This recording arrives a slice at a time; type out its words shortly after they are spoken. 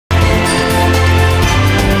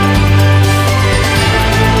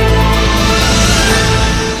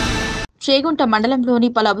చేగుంట మండలంలోని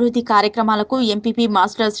పలు అభివృద్ధి కార్యక్రమాలకు ఎంపీపీ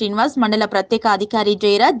మాస్టర్ శ్రీనివాస్, మండల ప్రత్యేక అధికారి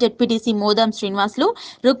Jayaraj, ZPTC మోదం Srinivasulu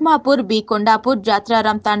Rukmapur, B Kondapur,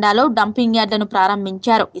 జాత్రారాం తాండాలో dumping యార్డులను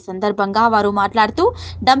ప్రారంభించారు. ఈ సందర్భంగా వారు మాట్లాడుతూ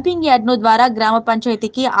డంపింగ్ యార్డును ద్వారా గ్రామ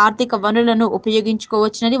పంచాయతీకి ఆర్థిక వనరులను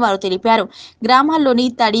ఉపయోగించుకోవచ్చునని వారు తెలిపారు. గ్రామాల్లోని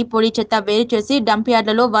తడి, పొడి చెత్త వేరు చేసి డంప్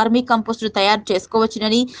యార్డులలో వర్మీ కంపోస్టు తయారు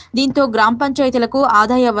చేసుకోవచ్చునని, దీంతో గ్రామ పంచాయతీలకు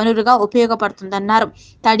ఆదాయ వనరుగా ఉపయోగపడుతుందన్నారు.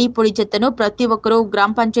 తడి, పొడి చెత్తను ప్రతి ఒక్కరూ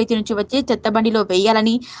గ్రామ పంచాయతీ నుంచి వచ్చే చెత్తబండిలో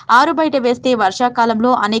వేయాలని, ఆరు బయట వేస్తే వర్షాకాలంలో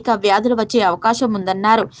అనేక వ్యాధులు వచ్చే అవకాశం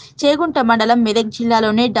ఉందన్నారు. చేగుంట మండలం మెదక్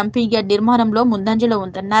జిల్లాలోనే డంపింగ్ యార్డ్ నిర్మాణంలో ముందంజలో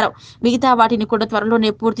ఉందన్నారు. మిగతా వాటిని కూడా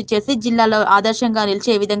త్వరలోనే పూర్తి చేసి జిల్లాలో ఆదర్శంగా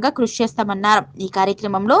నిలిచే విధంగా కృషి చేస్తామన్నారు. ఈ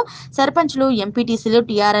కార్యక్రమంలో సర్పంచ్లు, ఎంపీటీసీలు,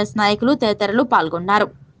 టీఆర్ఎస్ నాయకులు తదితరులు పాల్గొన్నారు.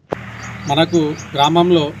 మనకు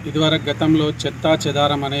గ్రామంలో ఇదివరకు గతంలో చెత్త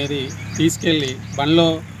చెదారం అనేది తీసుకెళ్ళి బండ్లో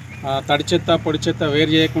తడి చెత్త, పొడి చెత్త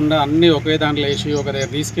వేరు చేయకుండా అన్నీ ఒకే దాంట్లో వేసి ఒక దగ్గర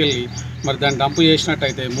తీసుకెళ్ళి మరి దాన్ని డంపు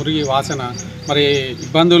చేసినట్టయితే మురిగి వాసన, మరి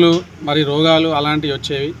ఇబ్బందులు, మరి రోగాలు అలాంటివి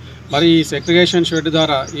వచ్చేవి. మరి ఈ సెగ్రిగేషన్ షెడ్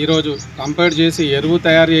ద్వారా ఈరోజు కంపేర్ చేసి ఎరువు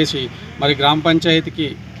తయారు చేసి మరి గ్రామ పంచాయతీకి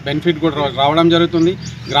బెనిఫిట్ కూడా రావడం జరుగుతుంది.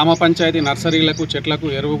 గ్రామ పంచాయతీ నర్సరీలకు, చెట్లకు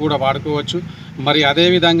ఎరువు కూడా వాడుకోవచ్చు. మరి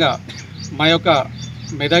అదేవిధంగా మా యొక్క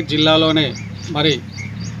మెదక్ జిల్లాలోనే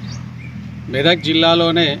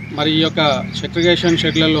మరి ఈ యొక్క సెగ్రిగేషన్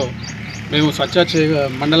షెడ్లలో మేము స్వచ్ఛ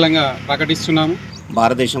మండలంగా ప్రకటిస్తున్నాము.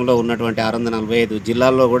 భారతదేశంలో ఉన్నటువంటి 645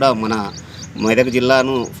 జిల్లాల్లో కూడా మన మెదక్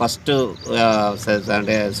జిల్లాను ఫస్ట్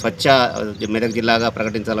అంటే స్వచ్ఛ మెదక్ జిల్లాగా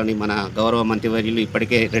ప్రకటించాలని మన గౌరవ మంత్రివర్యులు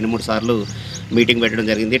ఇప్పటికే 2-3 సార్లు మీటింగ్ పెట్టడం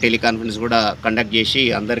జరిగింది. టెలికాన్ఫరెన్స్ కూడా కండక్ట్ చేసి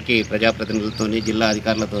అందరికీ ప్రజాప్రతినిధులతోని, జిల్లా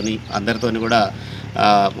అధికారులతోని అందరితోని కూడా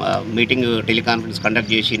మీటింగ్ టెలికాన్ఫరెన్స్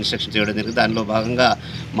కండక్ట్ చేసి ఇన్స్ట్రక్షన్స్ ఇవ్వడం జరిగింది. దానిలో భాగంగా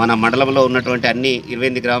మన మండలంలో ఉన్నటువంటి అన్ని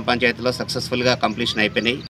 28 గ్రామ పంచాయతీలో సక్సెస్ఫుల్గా కంప్లీషన్ అయిపోయినాయి.